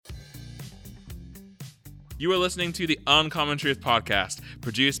You are listening to the Uncommon Truth podcast,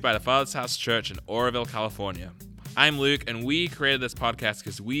 produced by the Father's House Church in Oroville, California. I'm Luke, and we created this podcast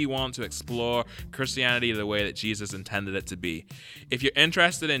because we want to explore Christianity the way that Jesus intended it to be. If you're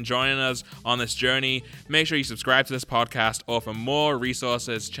interested in joining us on this journey, make sure you subscribe to this podcast, or for more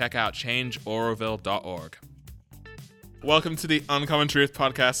resources, check out changeoroville.org. Welcome to the Uncommon Truth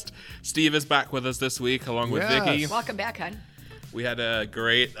podcast. Steve is back with us this week, along with Vicky. Welcome back, hon. We had a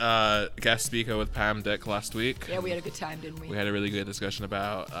great guest speaker with Pam Dick last week. Yeah, we had a good time, didn't we? We had a really good discussion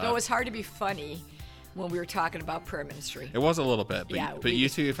about... Though it was hard to be funny when we were talking about prayer ministry. It was a little bit, but you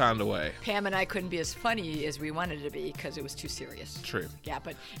two found a way. Pam and I couldn't be as funny as we wanted to be because it was too serious. True. Yeah,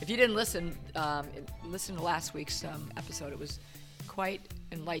 but if you didn't listen to last week's episode. It was quite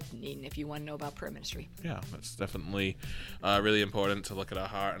enlightening if you want to know about prayer ministry. Yeah, it's definitely really important to look at our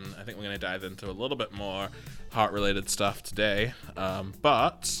heart, and I think we're going to dive into a little bit more heart-related stuff today.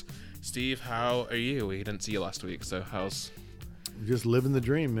 But, Steve, how are you? We didn't see you last week, so how's... Just living the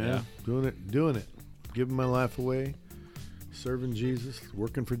dream, man. Yeah. Doing it. Giving my life away, serving Jesus,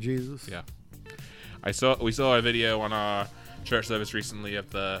 working for Jesus. Yeah. We saw a video on our church service recently of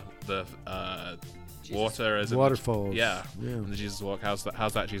the water as waterfalls. Yeah. And the Jesus Walk. How's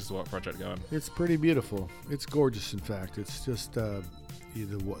that Jesus Walk project going? It's pretty beautiful. It's gorgeous, in fact. It's just the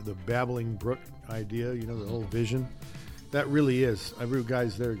babbling brook idea, the whole vision. That really is. Every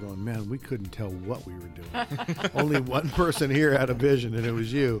guy's there going, man, we couldn't tell what we were doing. Only one person here had a vision, and it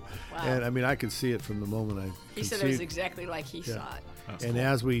was you. Wow. And I mean, I could see it from the moment He said it was exactly like he saw it. That's and cool.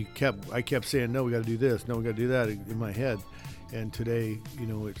 as I kept saying, no, we got to do this. No, we got to do that in my head. And today,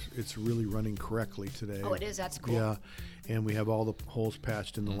 it's really running correctly today. Oh, it is? That's cool. Yeah. And we have all the holes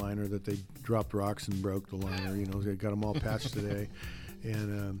patched in the liner that they dropped rocks and broke the liner. They got them all patched today.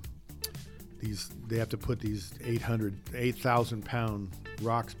 And they have to put these 8,000 pound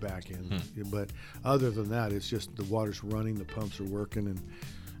rocks back in. But other than that, it's just the water's running, the pumps are working, and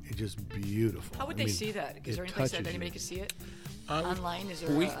it's just beautiful. How would they see that? Is there any place that anybody could see it? Online? Is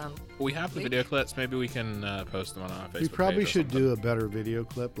there we have the video clips. Maybe we can post them on our Facebook We probably page or should something. do a better video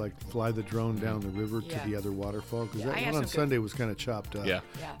clip, like fly the drone down the river to the other waterfall, because that one on Sunday was kind of chopped up. Yeah.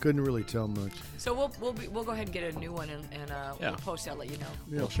 Couldn't really tell much. So we'll go ahead and get a new one and we'll post that, let you know.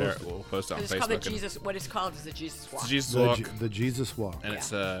 We'll share it. We'll post it on It's Facebook. called the Jesus. What it's called is the Jesus Walk. It's the Jesus Walk. The Jesus Walk. And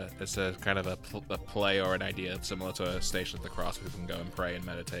it's a kind of a play or an idea similar to a Station of the Cross, where we can go and pray and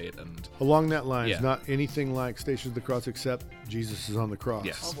meditate and Along that line, not anything like Station of the Cross, except Jesus is on the cross.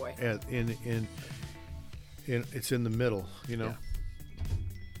 Yes. Oh boy. And it's in the middle, Yeah.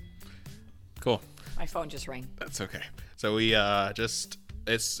 Cool. My phone just rang. That's okay. So we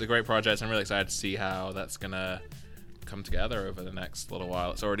it's a great project. I'm really excited to see how that's gonna come together over the next little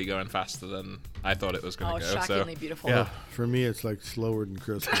while. It's already going faster than I thought it was going to go. Shockingly beautiful. Yeah. For me, it's like slower than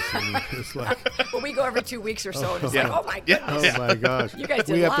Christmas. It's like, Well, we go every 2 weeks or so, and it's like, oh my goodness. oh my gosh. You guys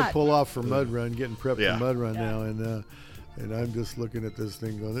did we a have lot. to pull off for Mud Run, getting prepped for Mud Run Yeah. now, and I'm just looking at this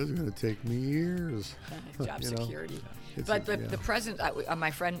thing going, this is going to take me years. Job security. It's But the present,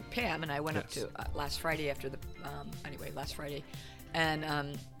 my friend Pam and I went up Yes. to last Friday last Friday,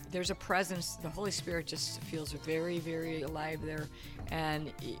 and there's a presence. The Holy Spirit just feels very, very alive there,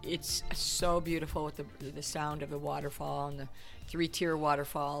 and it's so beautiful with the sound of the waterfall and the 3-tier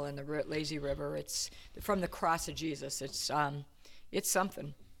waterfall and the lazy river. It's from the cross of Jesus. It's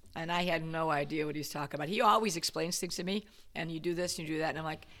something. And I had no idea what he was talking about. He always explains things to me, and you do this and you do that, and I'm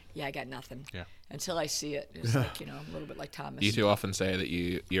like, yeah, I got nothing. Yeah. Until I see it. It's like, a little bit like Thomas. You two often say that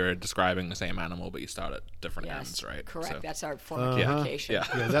you're describing the same animal, but you start at different ends, right? Correct. So, That's our form of communication. Yeah.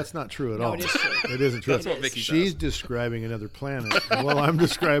 Yeah, that's not true at all. No, it is true. It isn't true. That's what Vicky She's says. describing another planet. Well, I'm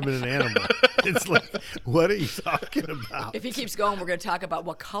describing an animal. It's like, what are you talking about? If he keeps going, we're going to talk about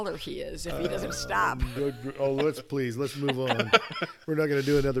what color he is if he doesn't stop. Let's move on. We're not going to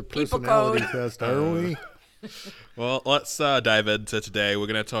do another People personality code. test, are we? Well, let's dive into today. We're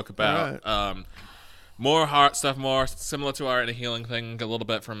going to talk about more heart stuff, more similar to our inner healing thing, a little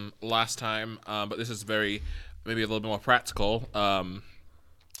bit from last time, but this is maybe a little bit more practical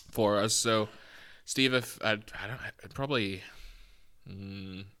for us. So, Steve, if I don't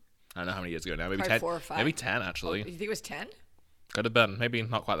know how many years ago now. Maybe Probably 10. 4 or 5. Maybe 10, actually. You think it was 10? Could have been. Maybe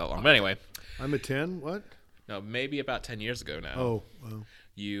not quite that long. But anyway. I'm a 10. What? No, maybe about 10 years ago now. Oh, well.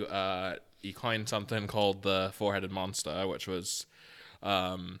 You coined something called the four-headed monster, which was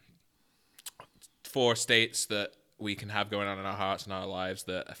 4 states that we can have going on in our hearts and our lives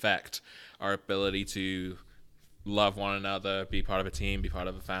that affect our ability to love one another, be part of a team, be part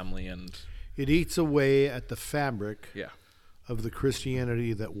of a family, and... It eats away at the fabric Yeah. of the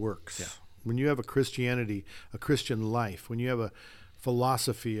Christianity that works. Yeah. When you have a Christianity, a Christian life, when you have a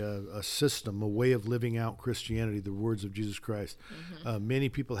philosophy, a system, a way of living out Christianity, the words of Jesus Christ. Many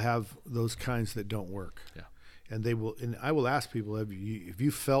people have those kinds that don't work. Yeah. And I will ask people, have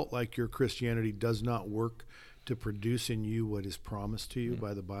you felt like your Christianity does not work to produce in you what is promised to you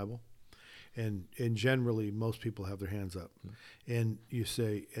by the Bible? And generally, most people have their hands up. And you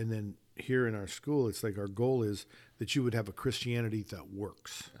say, and then here in our school, it's like our goal is that you would have a Christianity that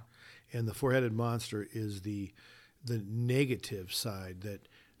works. Yeah. And the four-headed monster is the negative side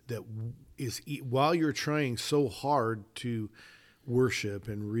that is, while you're trying so hard to worship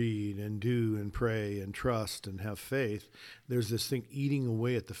and read and do and pray and trust and have faith, there's this thing eating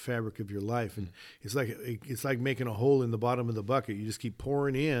away at the fabric of your life. And it's like making a hole in the bottom of the bucket. You just keep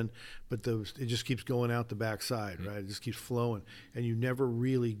pouring in, but it just keeps going out the backside, right? It just keeps flowing, and you never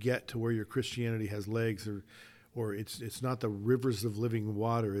really get to where your Christianity has legs, or it's not the rivers of living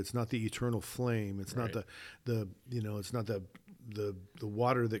water. It's not the eternal flame. It's not it's not the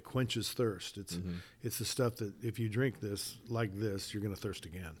water that quenches thirst. It's the stuff that if you drink this like this, you're going to thirst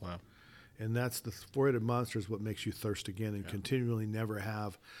again. Wow. And that's the four-headed monster is what makes you thirst again and continually never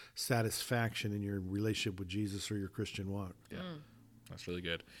have satisfaction in your relationship with Jesus or your Christian walk. Yeah. That's really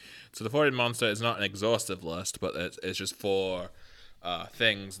good. So the four-headed monster is not an exhaustive list, but it's just four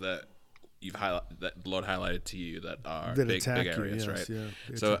things that that the Lord highlighted to you that are big areas, right? Yeah.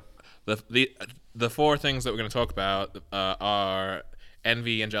 So the four things that we're going to talk about are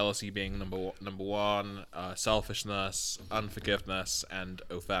envy and jealousy being number one, selfishness, unforgiveness, and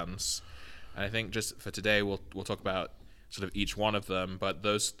offense. And I think just for today, we'll talk about sort of each one of them. But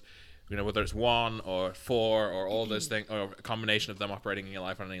those, whether it's one or four or all those things, or a combination of them operating in your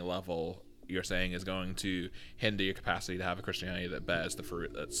life on any level, you're saying is going to hinder your capacity to have a Christianity that bears the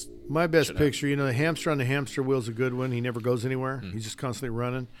fruit that's my best picture. The hamster on the hamster wheel is a good one. He never goes anywhere. He's just constantly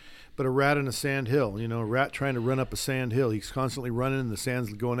running. But a rat in a sand hill, a rat trying to run up a sand hill, he's constantly running and the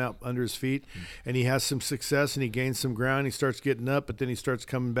sand's going out under his feet, and he has some success and he gains some ground. He starts getting up, but then he starts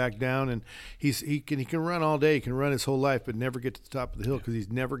coming back down, and he can run all day. He can run his whole life, but never get to the top of the hill because he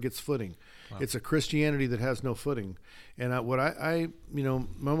never gets footing. Wow. It's a Christianity that has no footing. And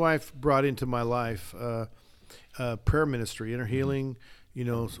my wife brought into my life prayer ministry, inner healing,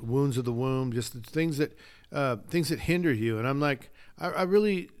 wounds of the womb, just the things that hinder you. And I'm like, I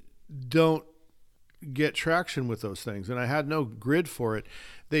really don't get traction with those things, and I had no grid for it.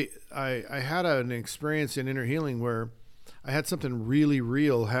 I had an experience in inner healing where I had something really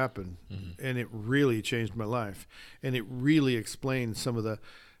real happen, and it really changed my life, and it really explained some of the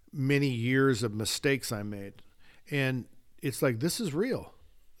many years of mistakes I made. And it's like, this is real,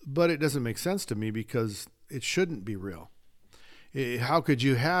 but it doesn't make sense to me because it shouldn't be real. How could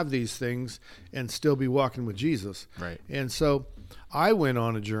you have these things and still be walking with Jesus? Right. And so I went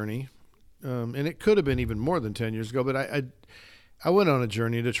on a journey, and it could have been even more than 10 years ago, but I went on a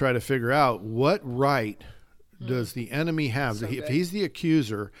journey to try to figure out what right does the enemy have. If he's the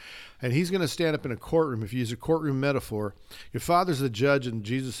accuser and he's going to stand up in a courtroom, if you use a courtroom metaphor, your Father's the judge and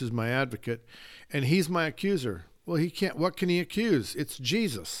Jesus is my advocate, and he's my accuser. Well, he can't. What can he accuse? It's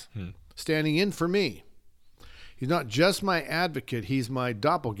Jesus standing in for me. He's not just my advocate. He's my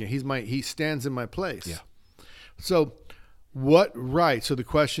doppelganger. He stands in my place. Yeah. So what right? So the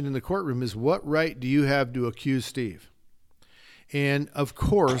question in the courtroom is, what right do you have to accuse Steve? And of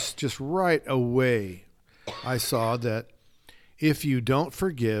course, just right away, I saw that if you don't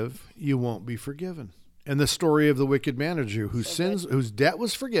forgive, you won't be forgiven. And the story of the wicked manager whose debt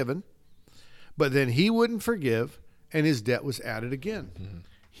was forgiven, but then he wouldn't forgive, and his debt was added again.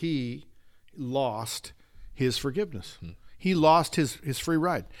 He lost his forgiveness. He lost his free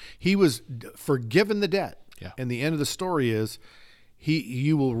ride. He was forgiven the debt. Yeah. And the end of the story is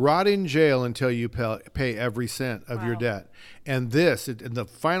you will rot in jail until you pay every cent of your debt. And in the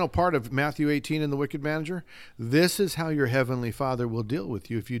final part of Matthew 18 in the wicked manager, this is how your heavenly Father will deal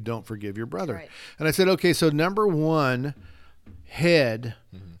with you if you don't forgive your brother. Right. And I said, okay, so number one head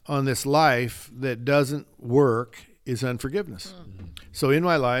on this life that doesn't work is unforgiveness. So in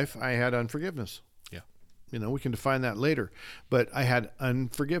my life, I had unforgiveness. We can define that later. But I had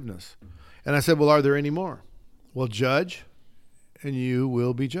unforgiveness. And I said, well, are there any more? Well, judge, and you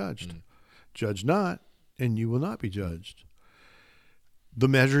will be judged. Judge not, and you will not be judged. The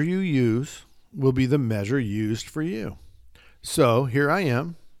measure you use will be the measure used for you. So here I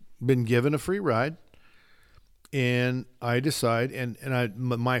am, been given a free ride, and I decide,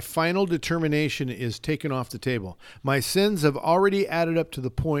 my final determination is taken off the table. My sins have already added up to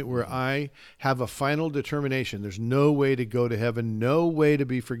the point where I have a final determination. There's no way to go to heaven, no way to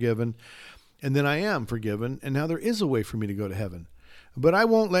be forgiven. And then I am forgiven, and now there is a way for me to go to heaven. But I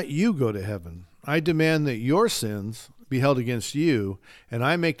won't let you go to heaven. I demand that your sins be held against you, and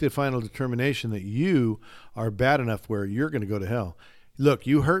I make the final determination that you are bad enough where you're going to go to hell. Look,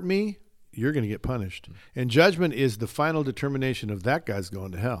 you hurt me, you're going to get punished. And judgment is the final determination of that guy's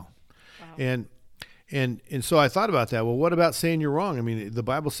going to hell. Wow. And so I thought about that. Well, what about saying you're wrong? I mean, the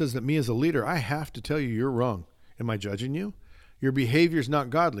Bible says that me as a leader, I have to tell you you're wrong. Am I judging you? Your behavior is not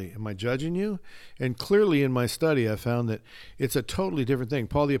godly. Am I judging you? And clearly in my study, I found that it's a totally different thing.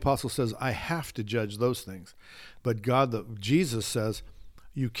 Paul the Apostle says, I have to judge those things. But Jesus says,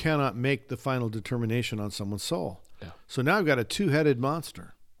 you cannot make the final determination on someone's soul. Yeah. So now I've got a two-headed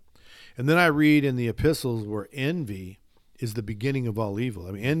monster. And then I read in the epistles where envy is the beginning of all evil.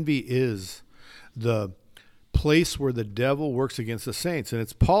 I mean, envy is the place where the devil works against the saints. And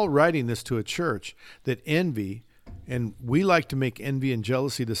it's Paul writing this to a church that envy, and we like to make envy and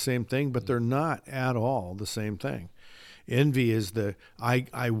jealousy the same thing, but they're not at all the same thing. Envy is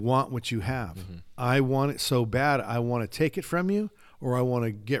I want what you have. Mm-hmm. I want it so bad, I want to take it from you, or I want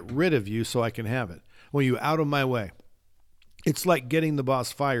to get rid of you so I can have it. Well, you out of my way. It's like getting the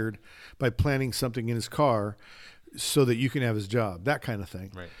boss fired by planting something in his car so that you can have his job, that kind of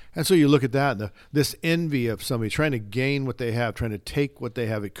thing. Right. And so you look at that, this envy of somebody trying to gain what they have, trying to take what they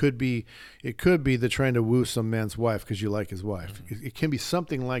have. It could be the trying to woo some man's wife because you like his wife. Mm-hmm. It can be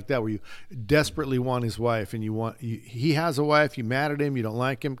something like that where you desperately want his wife, and he has a wife, you're mad at him, you don't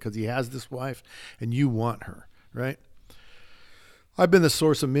like him because he has this wife, and you want her, right? I've been the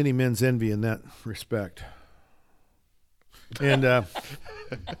source of many men's envy in that respect. And I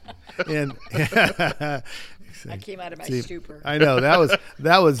came out of my stupor. I know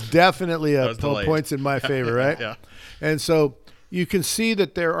that was definitely points in my favor, right? Yeah. And so you can see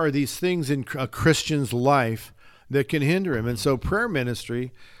that there are these things in a Christian's life that can hinder him. And so prayer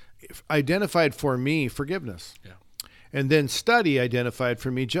ministry identified for me forgiveness. Yeah. And then study identified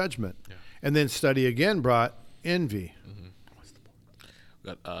for me judgment. Yeah. And then study again brought envy. Mm-hmm.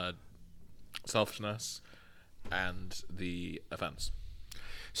 We got selfishness and the offense.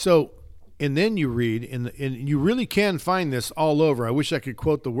 So, and then you read, and you really can find this all over. I wish I could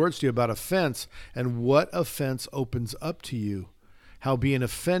quote the words to you about offense and what offense opens up to you, how being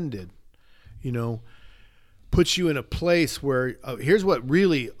offended, puts you in a place where, here's what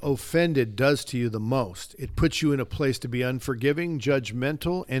really offended does to you the most. It puts you in a place to be unforgiving,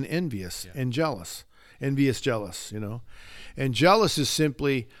 judgmental, and envious, and jealous. Envious, jealous, And jealous is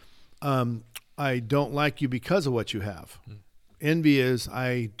simply, I don't like you because of what you have. Envy is,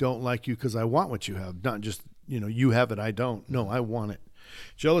 I don't like you because I want what you have. Not just, you have it, I don't. No, I want it.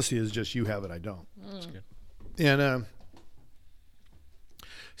 Jealousy is just, you have it, I don't. That's good. And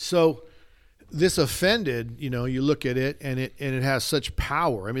so this offended, you look at it and it has such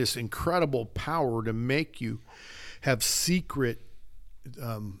power. I mean, it's incredible power to make you have secret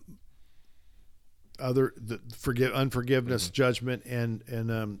unforgiveness, mm-hmm. judgment,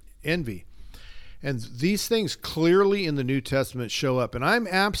 and envy. And these things clearly in the New Testament show up. And I'm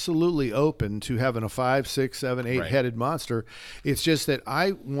absolutely open to having a 5, 6, 7, 8-headed monster. It's just that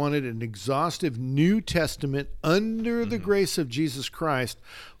I wanted an exhaustive New Testament under the grace of Jesus Christ.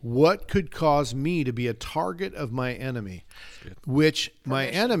 What could cause me to be a target of my enemy? Which my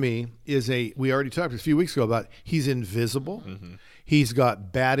enemy is we already talked a few weeks ago about, he's invisible. Mm-hmm. He's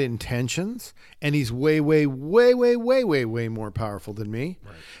got bad intentions, and he's way, way, way, way, way, way, way more powerful than me.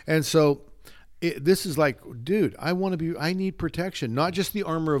 Right. And so this is like, dude, I need protection, not just the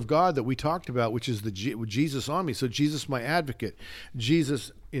armor of God that we talked about, which is Jesus on me. So Jesus, my advocate,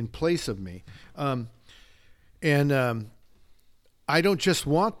 Jesus in place of me. I don't just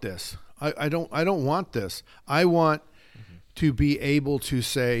want this. I don't want this. I want to be able to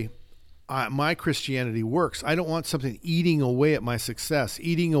say, my Christianity works. I don't want something eating away at my success,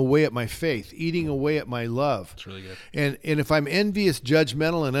 eating away at my faith, eating away at my love. That's really good. And if I'm envious,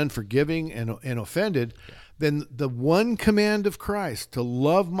 judgmental, and unforgiving and offended, then the one command of Christ to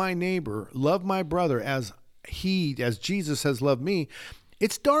love my neighbor, love my brother as Jesus has loved me,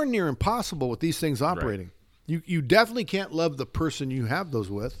 it's darn near impossible with these things operating. Right. You definitely can't love the person you have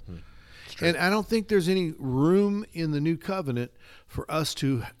those with. And I don't think there's any room in the new covenant for us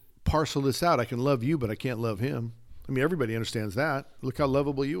to parcel this out. I can love you, but I can't love him. I mean, everybody understands that. Look how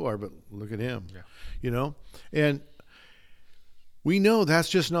lovable you are, but look at him. Yeah. And we know that's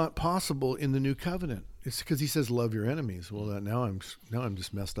just not possible in the new covenant. It's because he says, "Love your enemies." Well, now I'm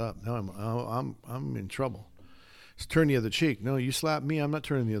just messed up. Now I'm in trouble. It's turn the other cheek. No, you slap me, I'm not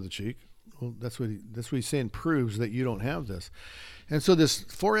turning the other cheek. Well, that's what he's saying proves that you don't have this. And so this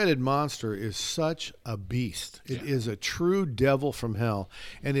 4-headed monster is such a beast. It is a true devil from hell,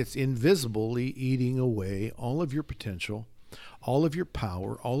 and it's invisibly eating away all of your potential, all of your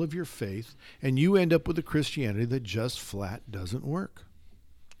power, all of your faith, and you end up with a Christianity that just flat doesn't work.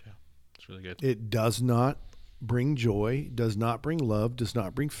 Yeah, it's really good. It does not bring joy, does not bring love, does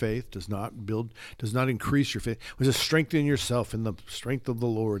not bring faith, does not increase your faith. It just strengthen yourself in the strength of the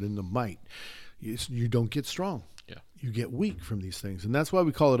Lord and the might. You don't get strong. Yeah. You get weak from these things. And that's why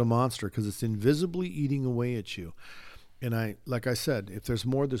we call it a monster, because it's invisibly eating away at you. And like I said, if there's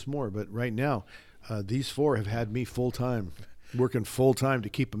more, there's more. But right now, these 4 have had me full-time, working full-time to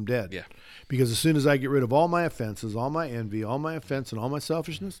keep them dead. Yeah. Because as soon as I get rid of all my offenses, all my envy, all my offense, and all my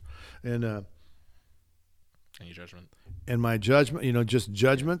selfishness, and your judgment. And my judgment, just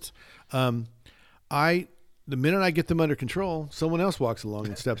judgments, the minute I get them under control, someone else walks along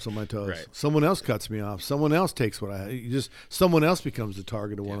and steps on my toes. Right. Someone else cuts me off. Someone else takes someone else becomes the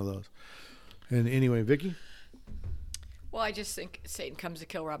target of one of those. And anyway, Vicki? Well, I just think Satan comes to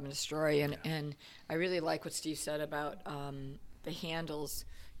kill, rob, and destroy, and I really like what Steve said about the handles.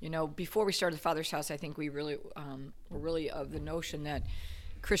 Before we started the Father's House, I think we really were really of the notion that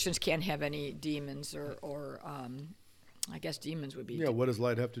Christians can't have any demons or I guess demons would be. Yeah, what does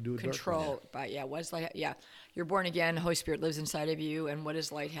light have to do with control? But what does light? Yeah, you're born again. The Holy Spirit lives inside of you, and what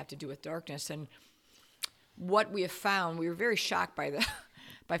does light have to do with darkness? And what we have found, we were very shocked by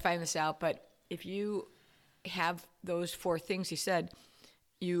by finding this out. But if you have those 4 things he said,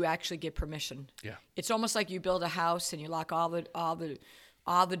 you actually get permission. Yeah, it's almost like you build a house and you lock all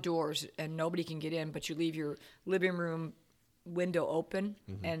the doors and nobody can get in, but you leave your living room window open,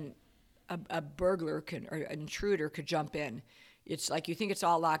 and a burglar or an intruder could jump in. It's like you think it's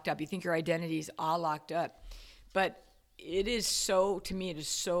all locked up. You think your identity is all locked up. But it is to me, it is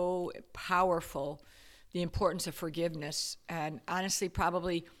so powerful, the importance of forgiveness. And honestly,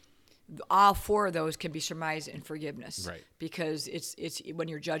 probably all 4 of those can be surmised in forgiveness. Right. Because it's when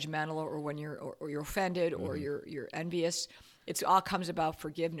you're judgmental or when you're offended or you're envious, it all comes about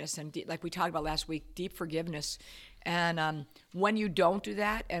forgiveness. And like we talked about last week, deep forgiveness. And when you don't do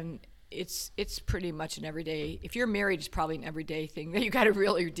that, and it's pretty much an everyday. If you're married, it's probably an everyday thing that you got to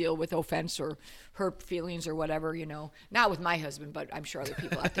really deal with offense or hurt feelings or whatever. Not with my husband, but I'm sure other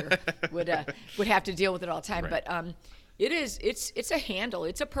people out there would have to deal with it all the time. Right. But it's a handle.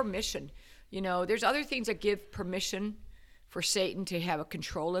 It's a permission. There's other things that give permission for Satan to have a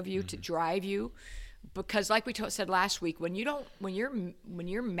control of you, to drive you, because like we said last week, when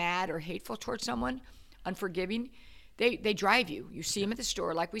you're mad or hateful towards someone, unforgiving, they drive you. You see them at the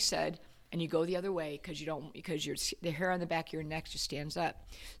store, like we said, and you go the other way because the hair on the back of your neck just stands up.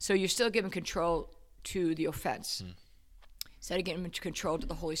 So you're still giving control to the offense. Instead of giving control to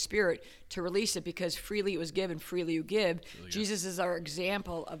the Holy Spirit to release it, because freely it was given, freely you give. Really Jesus is our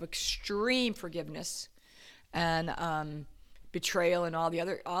example of extreme forgiveness and betrayal and all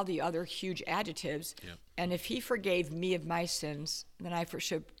the other huge adjectives. Yeah. And if he forgave me of my sins, then I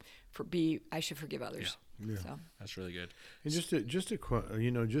should forgive others. Yeah. Yeah. So. That's really good. And just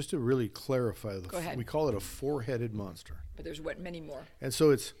to really clarify, Go ahead. We call it a 4-headed monster. But there's many more. And so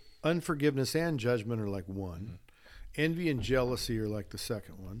it's unforgiveness and judgment are like one. Envy and jealousy are like the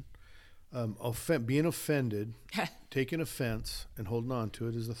second one. Being offended, taking offense and holding on to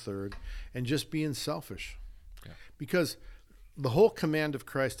it is the third. And just being selfish. Yeah. Because the whole command of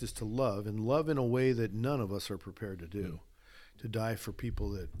Christ is to love, and love in a way that none of us are prepared to do. To die for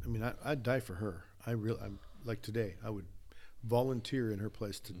people I'd die for her. I'm like today, I would volunteer in her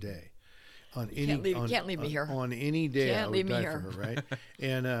place today. Can't leave me here. On any day, I would die for her, right?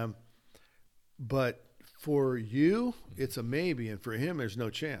 And but for you, it's a maybe, and for him, there's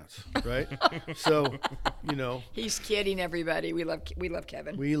no chance, right? So, he's kidding everybody. We love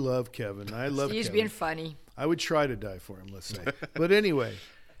Kevin. We love Kevin. I love. He's Kevin. being funny. I would try to die for him, let's say. But anyway.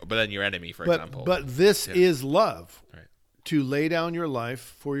 But then your enemy, for example. But this is love. Right. To lay down your life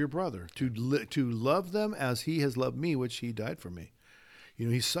for your brother, to love them as he has loved me, which he died for me.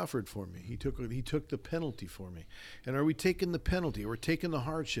 He suffered for me. He took the penalty for me. And are we taking the penalty? We're taking the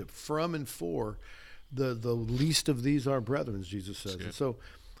hardship from and for the least of these our brethren, Jesus says. And so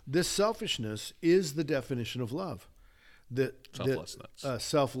this selfishness is the definition of love.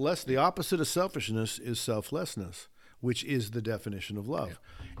 Selflessness. The opposite of selfishness is selflessness, which is the definition of love.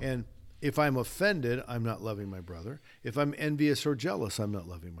 Yeah. And if I'm offended, I'm not loving my brother. If I'm envious or jealous, I'm not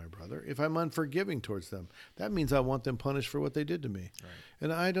loving my brother. If I'm unforgiving towards them, that means I want them punished for what they did to me. Right.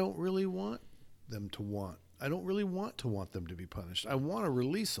 And I don't really want them to I don't really want them to be punished. I want to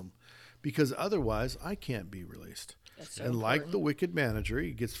release them, because otherwise I can't be released. That's so And important. like the wicked manager,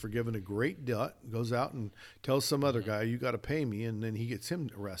 he gets forgiven a great debt, goes out and tells some other guy, you got to pay me, and then he gets him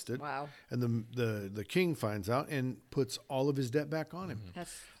arrested. Wow. And the king finds out and puts all of his debt back on him.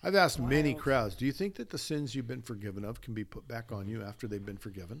 That's I've asked many wild. crowds, do you think that the sins you've been forgiven of can be put back on you after they've been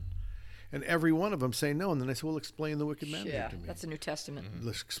forgiven? And every one of them say no. And then I say, well, explain the wicked manager to me. That's the New Testament.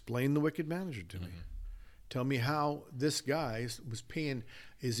 Let's explain the wicked manager to me. Tell me how this guy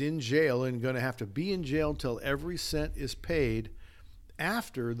is in jail and going to have to be in jail until every cent is paid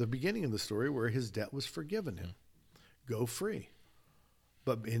after the beginning of the story where his debt was forgiven him. Go free.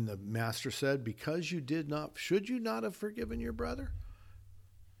 But the master said, because should you not have forgiven your brother?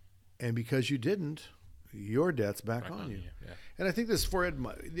 And because you didn't, your debt's back on you. Yeah. And I think this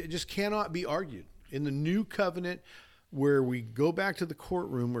it just cannot be argued. In the new covenant, where we go back to the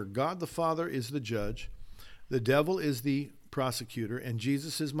courtroom, where God the Father is the judge, the devil is the prosecutor, and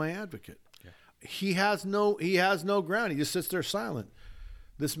Jesus is my advocate. Yeah. He has no ground. He just sits there silent.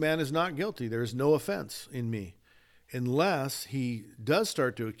 This man is not guilty. There is no offense in me, unless he does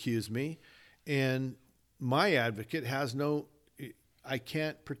start to accuse me, and my advocate has no. I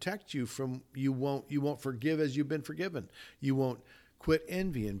can't protect you from. You won't forgive as you've been forgiven. You won't quit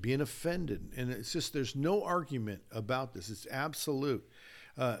envying, being offended, and it's just there's no argument about this. It's absolute.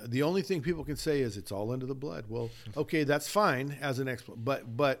 The only thing people can say is it's all under the blood. Well, okay, that's fine as an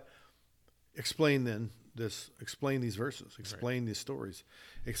but explain these verses, explain these stories,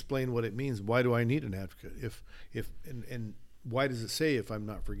 explain what it means. Why do I need an advocate? And why does it say if I'm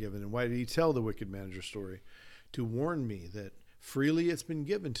not forgiven? And why did he tell the wicked manager story? To warn me that freely it's been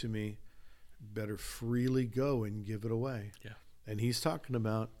given to me, better freely go and give it away. Yeah. And he's talking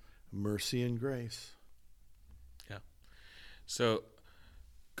about mercy and grace. Yeah. So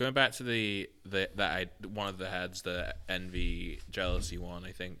going back to one of the heads, the envy, jealousy one,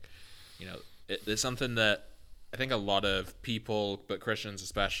 I think, it's something that I think a lot of people, but Christians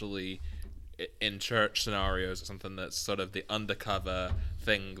especially, in church scenarios, it's something that's sort of the undercover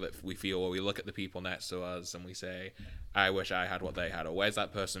thing that we feel, where we look at the people next to us and we say, I wish I had what they had, or why's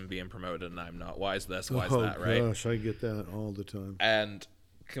that person being promoted and I'm not? Why is this? Why is that? Right? Oh gosh, I get that all the time. And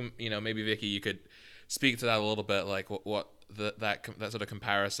maybe Vicky, you could speak to that a little bit, like what that sort of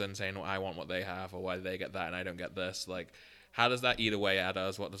comparison, saying, well, I want what they have, or why do they get that and I don't get this? Like, how does that eat away at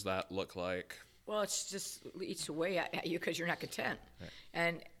us? What does that look like? Well, it's just eats away at you because you're not content. Right.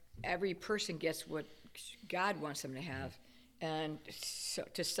 And every person gets what God wants them to have. And so,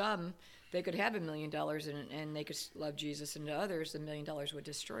 to some, they could have $1 million and they could love Jesus, and to others, $1 million would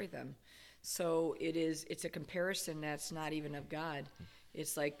destroy them. So it's a comparison that's not even of God.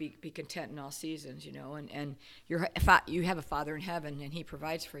 It's like be content in all seasons, and you have a Father in heaven, and He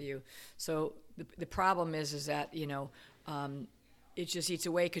provides for you. So the problem is that it just eats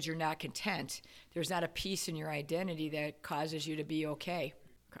away because you're not content. There's not a peace in your identity that causes you to be okay.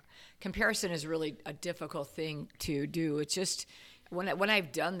 Comparison is really a difficult thing to do. It's just when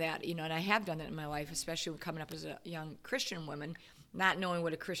I've done that, and I have done that in my life, especially coming up as a young Christian woman, not knowing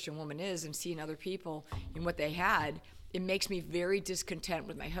what a Christian woman is and seeing other people and what they had, it makes me very discontent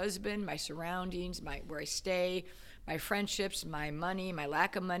with my husband, my surroundings, where I stay, my friendships, my money, my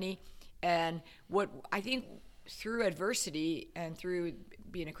lack of money. And what I think through adversity and through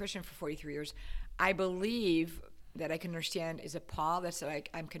being a Christian for 43 years, I believe that I can understand is a Paul that's like,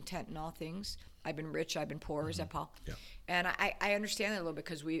 I'm content in all things. I've been rich, I've been poor. Is that Paul? Yeah. And I understand that a little bit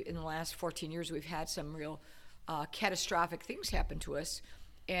because in the last 14 years, we've had some real catastrophic things happen to us.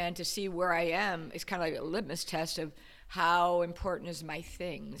 And to see where I am is kind of like a litmus test of how important is my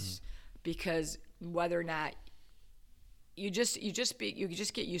things, because whether or not you just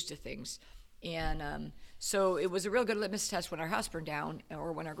get used to things. And so it was a real good litmus test when our house burned down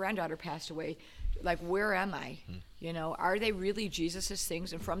or when our granddaughter passed away. Like, where am I? Are they really Jesus's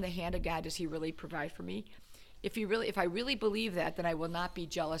things? And from the hand of God, does He really provide for me? If I really believe that, then I will not be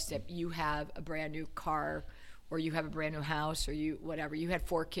jealous that you have a brand new car, or you have a brand new house, or you had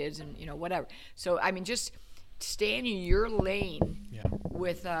 4 kids and whatever. So I mean, just stay in your lane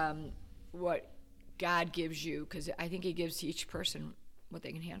with what God gives you, because I think He gives to each person what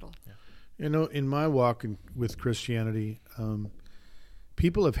they can handle. Yeah. In my walk with Christianity,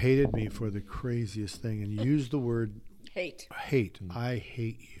 people have hated me for the craziest thing and used the word hate. I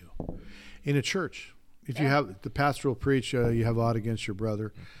hate you. In a church, if you have the pastor will preach, you have aught against your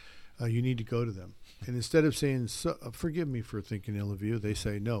brother, you need to go to them. And instead of saying, forgive me for thinking ill of you, they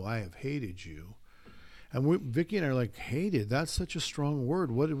say, no, I have hated you. And Vicki and I are like, hated? That's such a strong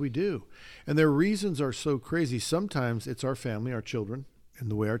word. What did we do? And their reasons are so crazy. Sometimes it's our family, our children, and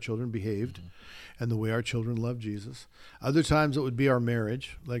the way our children behaved, and the way our children love Jesus. Other times it would be our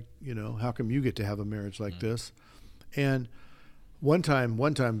marriage. Like, how come you get to have a marriage like this? And one time,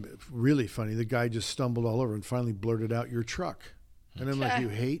 really funny, the guy just stumbled all over and finally blurted out, "Your truck." And I'm like,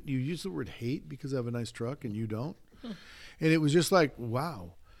 you use the word hate because I have a nice truck and you don't? And it was just like,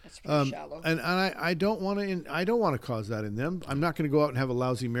 wow. That's pretty shallow. And I don't want to cause that in them. I'm not going to go out and have a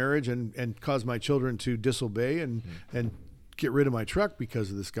lousy marriage and cause my children to disobey and get rid of my truck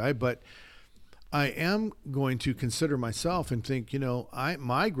because of this guy. But I am going to consider myself and think,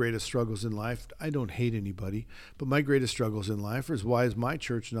 my greatest struggles in life, I don't hate anybody, but my greatest struggles in life is, why is my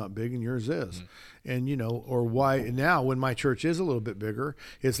church not big and yours is? And, or why now when my church is a little bit bigger,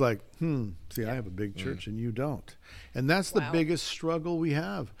 it's like, see, I have a big church and you don't. And that's the biggest struggle we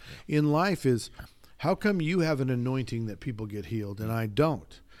have in life is, how come you have an anointing that people get healed and I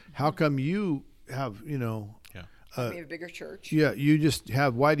don't? How come you have, we have a bigger church. Yeah, you just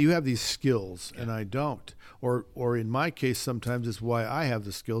have. Why do you have these skills and I don't? Or in my case, sometimes it's why I have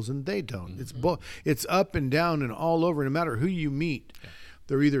the skills and they don't. It's it's up and down and all over. No matter who you meet,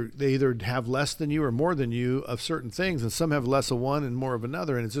 they either have less than you or more than you of certain things, and some have less of one and more of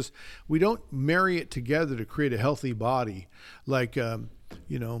another. And it's just, we don't marry it together to create a healthy body, like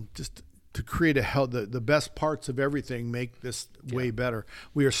just to create the best parts of everything make this way better.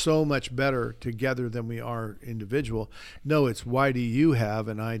 We are so much better together than we are individual. No, it's why do you have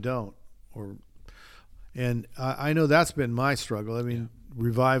and I don't? And I know that's been my struggle. I mean,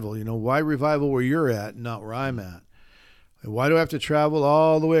 revival, why revival where you're at, not where I'm at? And why do I have to travel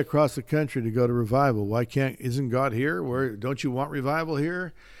all the way across the country to go to revival? Isn't God here? Don't you want revival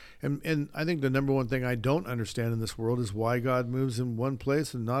here? And I think the number one thing I don't understand in this world is why God moves in one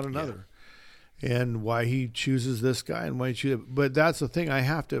place and not another. And why he chooses this guy and why he chooses. But that's the thing.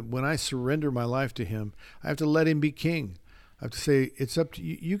 When I surrender my life to him, I have to let him be king. I have to say, it's up to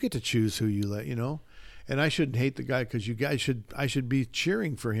you. You get to choose who you let, And I shouldn't hate the guy because I should be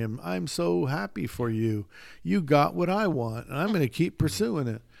cheering for him. I'm so happy for you. You got what I want, and I'm going to keep pursuing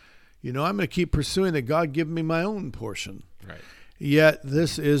it. I'm going to keep pursuing that God give me my own portion. Right. Yet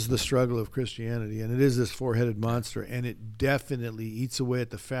this is the struggle of Christianity, and it is this four-headed monster, and it definitely eats away at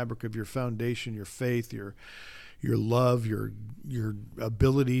the fabric of your foundation, your faith, your love, your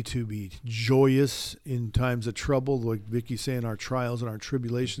ability to be joyous in times of trouble, like Vicky's saying, our trials and our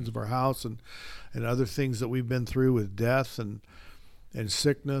tribulations of our house and other things that we've been through with death and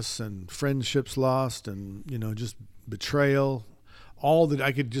sickness and friendships lost and, just betrayal. All that,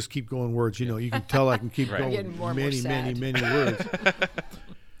 I could just keep going words. You can tell I can keep going many words.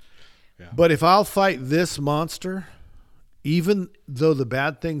 But if I'll fight this monster, even though the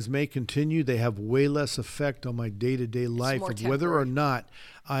bad things may continue, they have way less effect on my day-to-day life of whether or not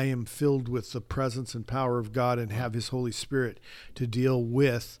I am filled with the presence and power of God and have his Holy Spirit to deal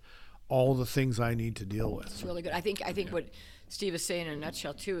with all the things I need to deal with. It's really good. I think what Steve is saying in a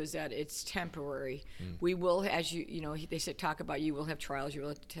nutshell too is that it's temporary. We will, as they talk about, you will have trials, you will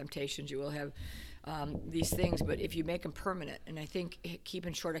have temptations, you will have these things, but if you make them permanent, and I think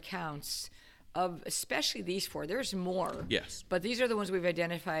keeping short accounts of especially these four, there's more. Yes. But these are the ones we've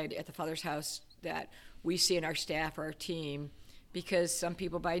identified at the Father's house that we see in our staff, our team, because some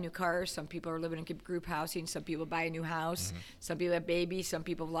people buy new cars, some people are living in group housing, some people buy a new house, some people have babies, some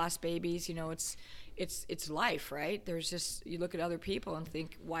people have lost babies. It's life, right? There's just, you look at other people and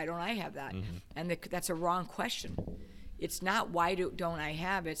think, why don't I have that? And that's a wrong question. It's not why don't I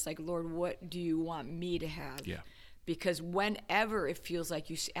have it. It's like, Lord, what do you want me to have? Yeah. Because whenever it feels like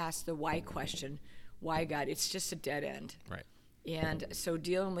you ask the why question, why God, it's just a dead end. Right. And so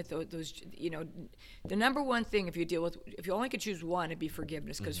dealing with those, the number one thing if you only could choose one, it'd be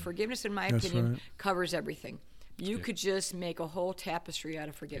forgiveness. Because forgiveness, in my opinion, covers everything. You could just make a whole tapestry out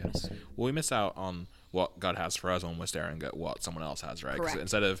of forgiveness. Yeah. Well, we miss out on what God has for us when we're staring at what someone else has, right? Correct. 'Cause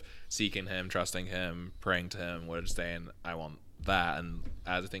instead of seeking him, trusting him, praying to him, we're just saying, I want that. And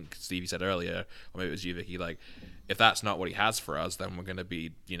as I think Stevie said earlier, or maybe it was you, Vicky, like, if that's not what he has for us, then we're going to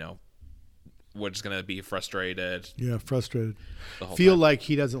be, we're just going to be frustrated. Yeah, frustrated. Feel like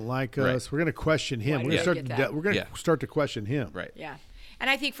he doesn't like us. We're going to question him. We're going to start to question him. Right. Yeah. And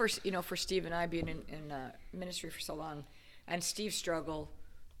I think for Steve and I being in ministry for so long, and Steve's struggle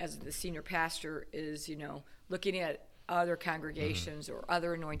as the senior pastor is, looking at other congregations or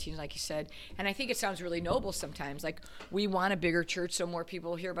other anointings, like you said. And I think it sounds really noble sometimes. Like, we want a bigger church so more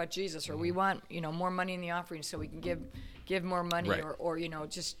people hear about Jesus, or we want, more money in the offering so we can give more money, right. or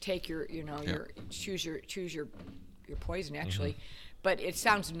just take your, your choose your poison, actually. But it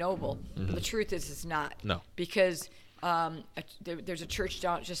sounds noble. But the truth is, it's not. No. Because there's a church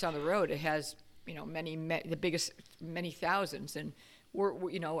just down the road. It has, many thousands, and we're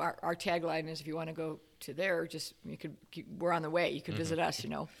our tagline is, if you want to go to there, just we're on the way. You could visit us,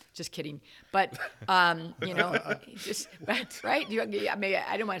 just kidding. But, just, right? I mean,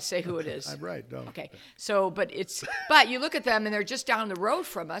 I don't want to say who it is. I'm right. Don't. Okay. So, but you look at them and they're just down the road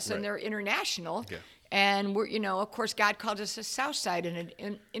from us, and they're international. Yeah. And we're, of course, God called us to South Side,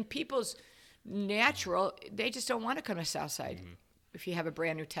 and in people's natural, they just don't want to come to South Side. Mm-hmm. If you have a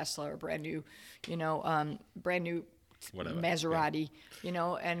brand new Tesla or brand new whatever. Maserati,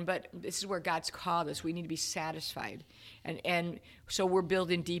 but this is where God's called us. We need to be satisfied. And so we're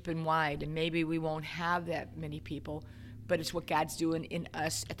building deep and wide, and maybe we won't have that many people, but it's what God's doing in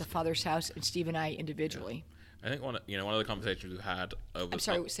us at the Father's house, and Steve and I individually. I think one of the conversations we've had over. I'm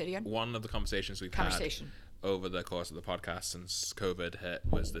sorry, say it again. One of the conversations we've had over the course of the podcast since COVID hit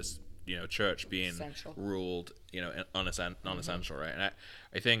was this, church being essential. Ruled, non-essential, right? And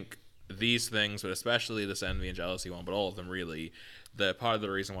I think these things, but especially this envy and jealousy one, but all of them really, the part of the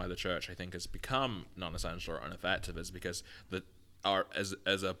reason why the church, I think, has become non-essential or ineffective is because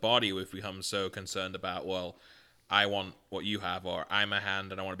as a body, we've become so concerned about, well, I want what you have, or I'm a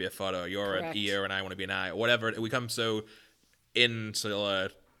hand and I want to be a foot, or you're Correct. An ear and I want to be an eye, or whatever. We become so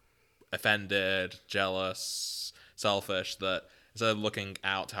insular, offended, jealous, selfish, that instead of looking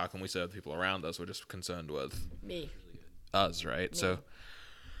out, how can we serve the people around us, we're just concerned with us, right? Me. So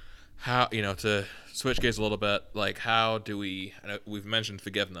how, to switch gears a little bit, like how do we, I know we've mentioned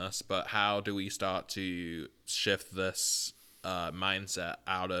forgiveness, but how do we start to shift this mindset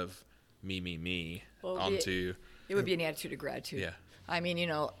out of me onto... It would be an attitude of gratitude. Yeah. I mean,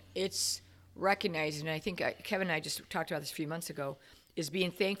 it's recognizing, and I think Kevin and I just talked about this a few months ago, is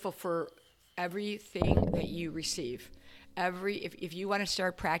being thankful for everything that you receive. If you want to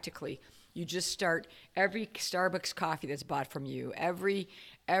start practically, you just start every Starbucks coffee that's bought from you, every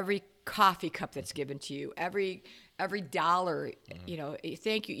coffee cup that's given to you, every dollar,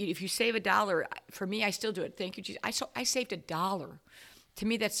 thank you. If you save $1, for me, I still do it. Thank you, Jesus. I saved $1. To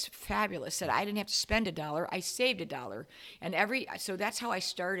me, that's fabulous that I didn't have to spend $1. I saved $1. And so that's how I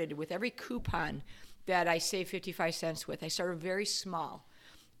started with every coupon that I saved 55 cents with. I started very small.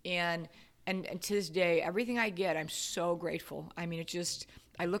 And to this day, everything I get, I'm so grateful. I mean,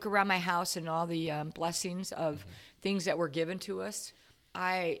 I look around my house and all the blessings of things that were given to us.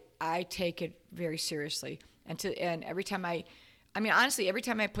 I take it very seriously. And every time honestly, every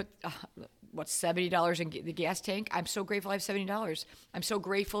time I put $70 in the gas tank, I'm so grateful I have $70. I'm so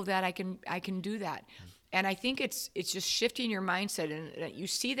grateful that I can do that. And I think it's just shifting your mindset, and you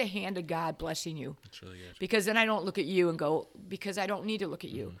see the hand of God blessing you. That's really good. Because then I don't look at you and go, because I don't need to look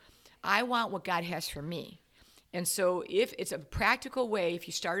at you. I want what God has for me. And so if it's a practical way, if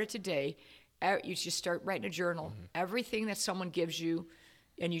you start it today, you just start writing a journal. Everything that someone gives you,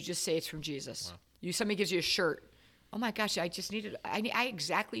 and you just say it's from Jesus. Wow. Somebody gives you a shirt. Oh my gosh, I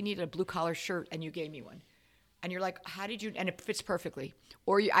exactly needed a blue collar shirt, and you gave me one. And you're like, how did you, and it fits perfectly.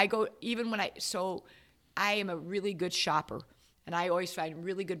 Or I am a really good shopper, and I always find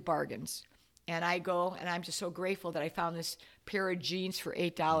really good bargains. And I go, and I'm just so grateful that I found this pair of jeans for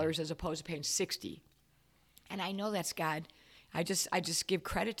 $8 as opposed to paying $60. And I know that's God. I just give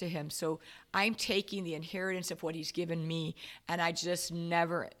credit to him. So I'm taking the inheritance of what he's given me, and I just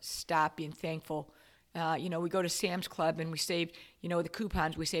never stop being thankful. We go to Sam's Club and we saved, the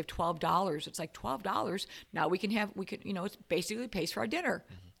coupons, we saved $12. It's like $12. Now it basically pays for our dinner.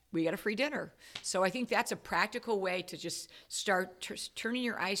 We got a free dinner. So I think that's a practical way to just start turning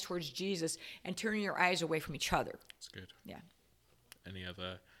your eyes towards Jesus and turning your eyes away from each other. That's good. Yeah. Any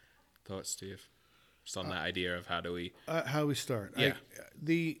other thoughts, Steve? Just on that idea of how we start. Yeah.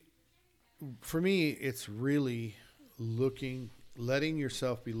 For me, it's really letting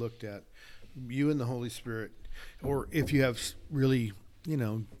yourself be looked at, you and the Holy Spirit, or if you have really,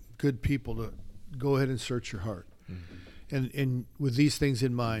 good people, to go ahead and search your heart. And with these things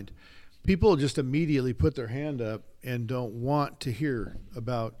in mind, people just immediately put their hand up and don't want to hear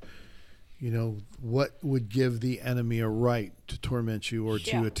about, what would give the enemy a right to torment you or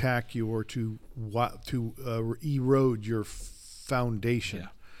to attack you or to erode your foundation,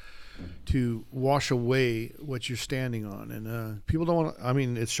 to wash away what you're standing on. And people don't want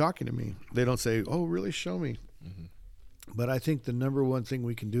to, it's shocking to me. They don't say, oh, really, show me. But I think the number one thing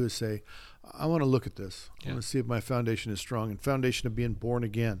we can do is say, I want to look at this. I want to see if my foundation is strong, and foundation of being born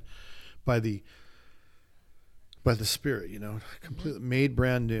again by the Spirit, completely made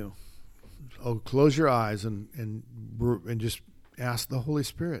brand new. Oh, close your eyes and just ask the Holy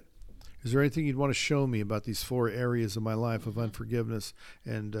Spirit, is there anything you'd want to show me about these 4 areas of my life of unforgiveness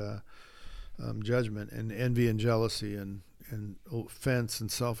and judgment and envy and jealousy and offense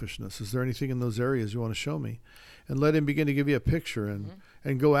and selfishness? Is there anything in those areas you want to show me? and let him begin to give you a picture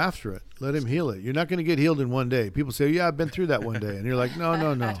and go after it. Let him heal it. You're not going to get healed in one day. People say, yeah, I've been through that one day. And you're like, no.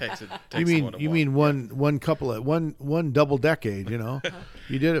 You mean one double decade, you know?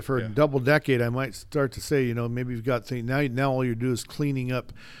 You did it for a double decade. I might start to say, you know, maybe you've got things. Now all you do is cleaning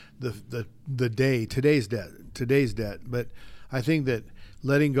up the day, today's debt. But I think that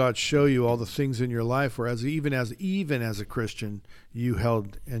letting God show you all the things in your life, where even as a Christian, you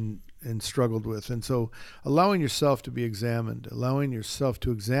held and struggled with. And so allowing yourself to be examined, allowing yourself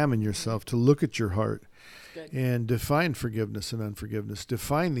to examine yourself, to look at your heart and define forgiveness and unforgiveness,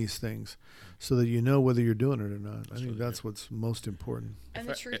 define these things so that you know whether you're doing it or not. I think that's what's most important. And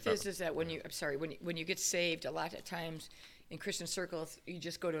the truth is that when you get saved, a lot of times in Christian circles, you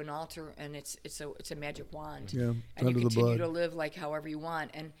just go to an altar and it's a magic wand. Yeah, and you continue to live like however you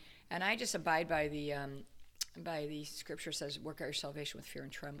want. And I just abide by the scripture says, work out your salvation with fear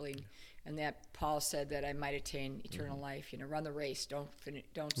and trembling. And that Paul said that I might attain eternal life. You know, run the race. Don't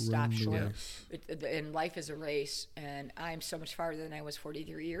stop short. And life is a race. And I'm so much farther than I was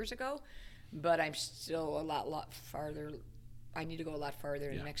 43 years ago, but I'm still a lot farther. I need to go a lot farther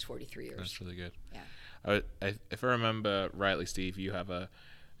in the next 43 years. That's really good. Yeah. If I remember rightly, Steve, you have an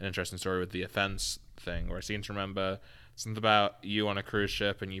interesting story with the offense thing, where I seem to remember something about you on a cruise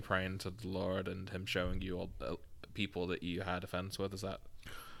ship and you praying to the Lord and him showing you all the people that you had offense with. Is that?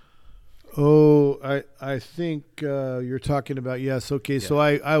 Oh, I think you're talking about, yes. Okay, so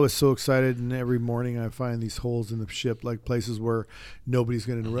I was so excited, and every morning I find these holes in the ship, like places where nobody's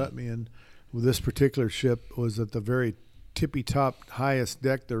going to interrupt me. And this particular ship was at the very tippy top, highest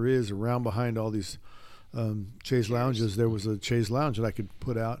deck there is, around behind all these chaise lounges. There was a chaise lounge that I could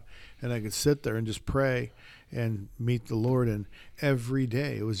put out, and I could sit there and just pray and meet the Lord. And every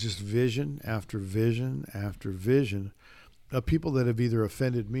day it was just vision after vision after vision of people that have either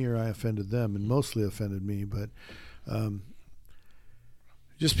offended me or I offended them, and mostly offended me, but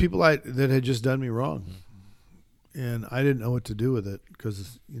just people that had just done me wrong. And I didn't know what to do with it,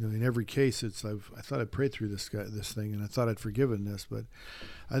 because, you know, in every case, I thought I'd prayed through this thing, and I thought I'd forgiven this, but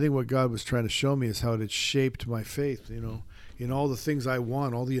I think what God was trying to show me is how it had shaped my faith, you know, in all the things I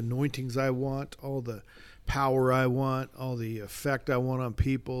want, all the anointings I want, all the power I want, all the effect I want on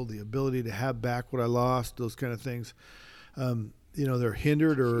people, the ability to have back what I lost, those kind of things. You know, they're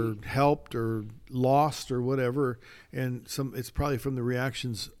hindered or helped or lost or whatever, and it's probably from the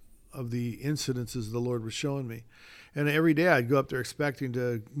reactions of the incidences the Lord was showing me. And every day I'd go up there expecting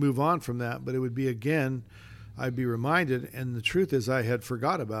to move on from that, but it would be again, I'd be reminded, and the truth is I had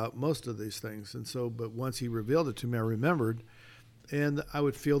forgot about most of these things. And so, but once he revealed it to me, I remembered, and I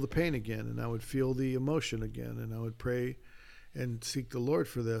would feel the pain again, and I would feel the emotion again, and I would pray and seek the Lord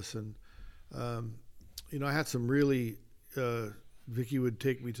for this. And, you know, I had some really, Vicky would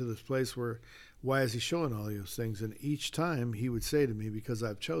take me to this place where, why is he showing all those things? And each time he would say to me, because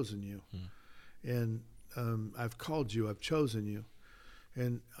I've chosen you. And I've called you, I've chosen you.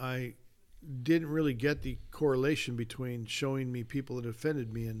 And I didn't really get the correlation between showing me people that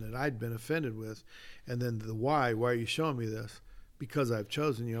offended me and that I'd been offended with, and then the why are you showing me this? Because I've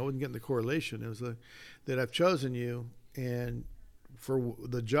chosen you. I wasn't getting the correlation. It was that I've chosen you, and for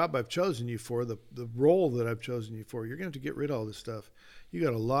the job I've chosen you for, the role that I've chosen you for, you're going to have to get rid of all this stuff. You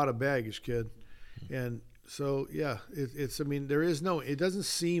got a lot of baggage, kid. And so, yeah, I mean, there is it doesn't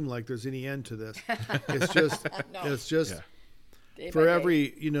seem like there's any end to this. It's just, it's just for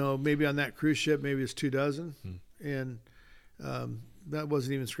every, you know, maybe on that cruise ship, maybe it's 24. And that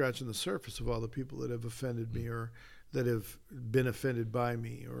wasn't even scratching the surface of all the people that have offended me, or that have been offended by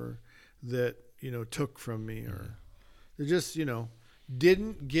me, or that, you know, took from me, or they just, you know,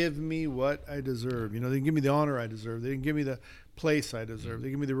 didn't give me what I deserve. You know, they didn't give me the honor I deserve. They didn't give me the place I deserve. They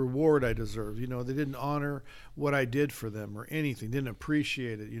didn't give me the reward I deserve. You know, they didn't honor what I did for them or anything. Didn't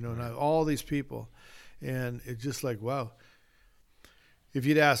appreciate it. You know, and all these people, and it's just like, wow. If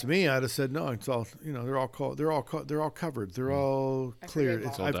you'd asked me, I'd have said no. It's all, you know, they're all covered. They're all cleared.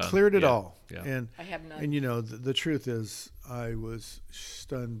 I've cleared it all. Yeah. And I have none. And you know, the truth is, I was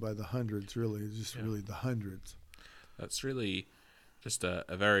stunned by the hundreds. Really, just really the hundreds. That's really just a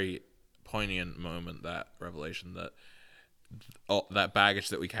very poignant moment, that revelation, that that baggage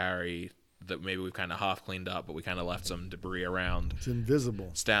that we carry, that maybe we've kind of half cleaned up, but we kind of left some debris around. It's invisible.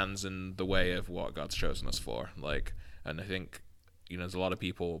 Stands in the way of what God's chosen us for. Like, and I think, you know, there's a lot of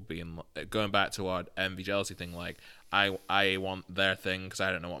people going back to our envy, jealousy thing. Like, I want their thing because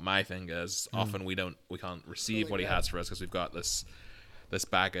I don't know what my thing is. Often we can't receive what He has for us because we've got this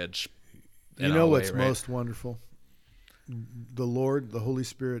baggage. You know what's most wonderful? The Lord, the Holy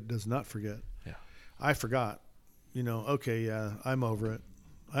Spirit, does not forget. Yeah, I forgot. You know, okay, yeah, I'm over it.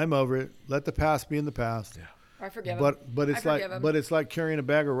 Let the past be in the past. Yeah. I forgive him. But it's like carrying a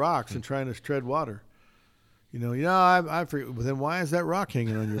bag of rocks and trying to tread water. I forget. Well, then why is that rock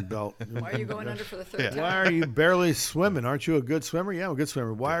hanging on your belt? Why are you going under for the third time? Why are you barely swimming? Aren't you a good swimmer? Yeah, I'm a good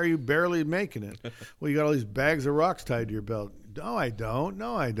swimmer. Why are you barely making it? Well, you got all these bags of rocks tied to your belt. No, I don't.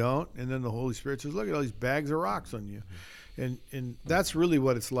 No, I don't. And then the Holy Spirit says, look at all these bags of rocks on you. And that's really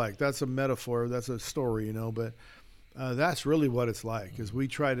what it's like. That's a metaphor. That's a story, but that's really what it's like, is we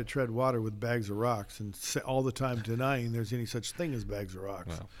try to tread water with bags of rocks and all the time denying there's any such thing as bags of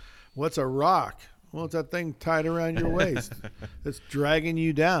rocks. Wow. What's a rock? Well, it's that thing tied around your waist that's dragging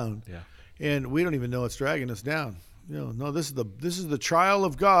you down. Yeah. And we don't even know it's dragging us down. No, this is the trial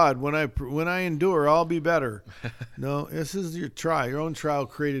of God. When I endure, I'll be better. No, this is your own trial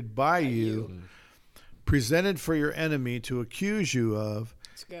created by you, presented for your enemy to accuse you of.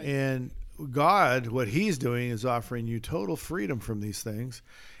 That's good. And God, what he's doing is offering you total freedom from these things.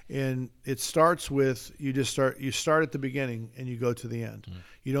 And it starts with, you start at the beginning and you go to the end.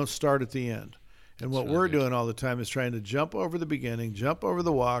 You don't start at the end. And what we're doing all the time is trying to jump over the beginning, jump over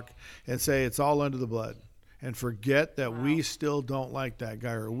the walk, and say it's all under the blood. And forget that we still don't like that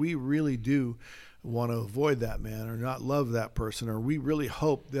guy, or we really do want to avoid that man, or not love that person, or we really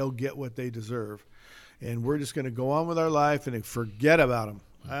hope they'll get what they deserve. And we're just going to go on with our life and forget about him.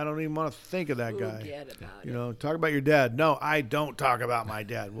 I don't even want to think of that guy. Forget about it. Talk about your dad. No, I don't talk about my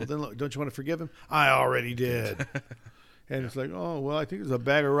dad. Well, then look, don't you want to forgive him? I already did. And it's like, oh, well, I think there's a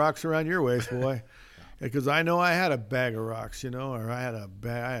bag of rocks around your waist, boy. Because I know I had a bag of rocks, or I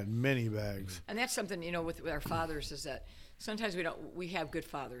had many bags. And that's something, with our fathers, is that sometimes we have good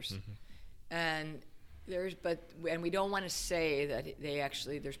fathers. And we don't want to say that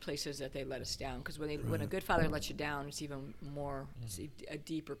there's places that they let us down. Because when a good father lets you down, it's even more, it's a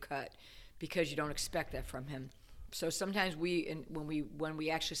deeper cut, because you don't expect that from him. So sometimes when we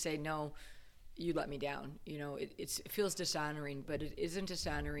actually say, no, you let me down, it feels dishonoring, but it isn't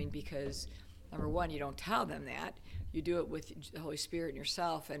dishonoring because, number one, you don't tell them that. You do it with the Holy Spirit and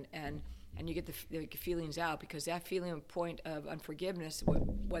yourself, and you get the feelings out, because that feeling point of unforgiveness,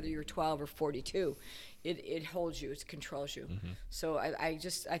 whether you're 12 or 42, it holds you, it controls you. So I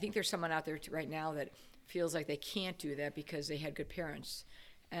think there's someone out there right now that feels like they can't do that because they had good parents.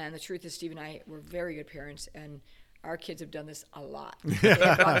 And the truth is, Steve and I were very good parents, and our kids have done this a lot. They've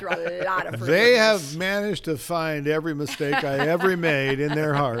gone through a lot of forgiveness. They have managed to find every mistake I ever made in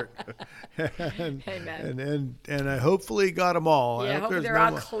their heart. Amen. And I hopefully got them all. Yeah, hopefully they're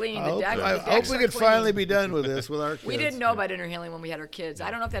all clean. I hope we could finally be done with this with our kids. We didn't know about inner healing when we had our kids. I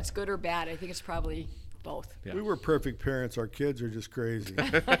don't know if that's good or bad. I think it's probably both. Yeah. We were perfect parents. Our kids are just crazy.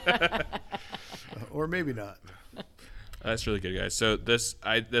 Or maybe not. That's really good, guys. So this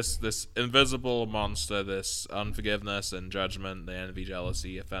invisible monster, this unforgiveness and judgment, the envy,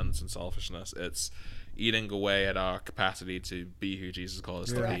 jealousy, offense, and selfishness, it's eating away at our capacity to be who Jesus called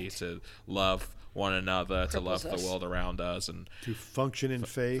us to be, to love one another, to love the world around us, and to function in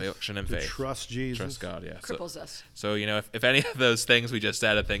faith, to trust Jesus, trust God. Yeah, cripples us. So if any of those things we just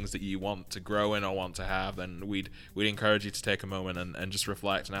said are things that you want to grow in or want to have, then we'd encourage you to take a moment and just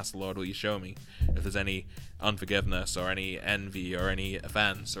reflect and ask the Lord, will you show me if there's any unforgiveness or any envy or any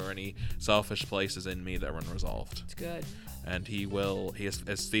offense or any selfish places in me that are unresolved. It's good. And he will,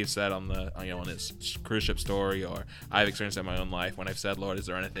 as Steve said on his cruise ship story, or I've experienced it in my own life, when I've said, Lord, is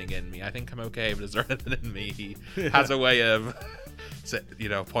there anything in me? I think I'm okay, but is there anything in me? He has a way of,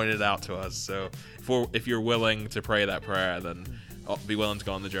 pointing it out to us. So if you're willing to pray that prayer, then be willing to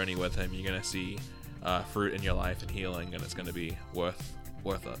go on the journey with him. You're going to see fruit in your life and healing, and it's going to be worth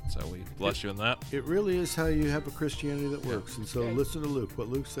it. So we bless you in that. It really is how you have a Christianity that works. And so listen to Luke, what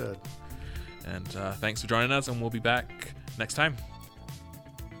Luke said. And thanks for joining us, and we'll be back next time.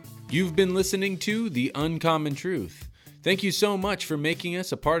 You've been listening to The Uncommon Truth. Thank you so much for making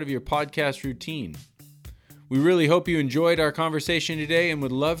us a part of your podcast routine. We really hope you enjoyed our conversation today and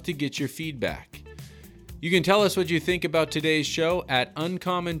would love to get your feedback. You can tell us what you think about today's show at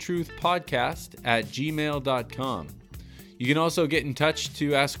uncommontruthpodcast@gmail.com. You can also get in touch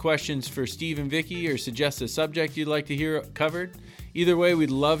to ask questions for Steve and Vicky or suggest a subject you'd like to hear covered. Either way,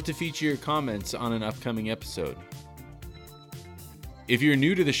 we'd love to feature your comments on an upcoming episode. If you're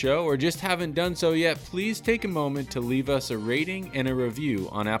new to the show or just haven't done so yet, please take a moment to leave us a rating and a review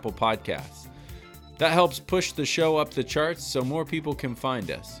on Apple Podcasts. That helps push the show up the charts so more people can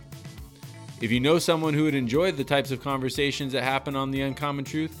find us. If you know someone who would enjoy the types of conversations that happen on The Uncommon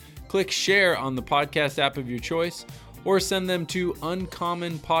Truth, click share on the podcast app of your choice or send them to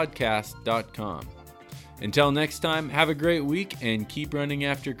uncommonpodcast.com. Until next time, have a great week and keep running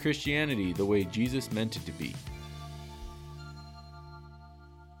after Christianity the way Jesus meant it to be.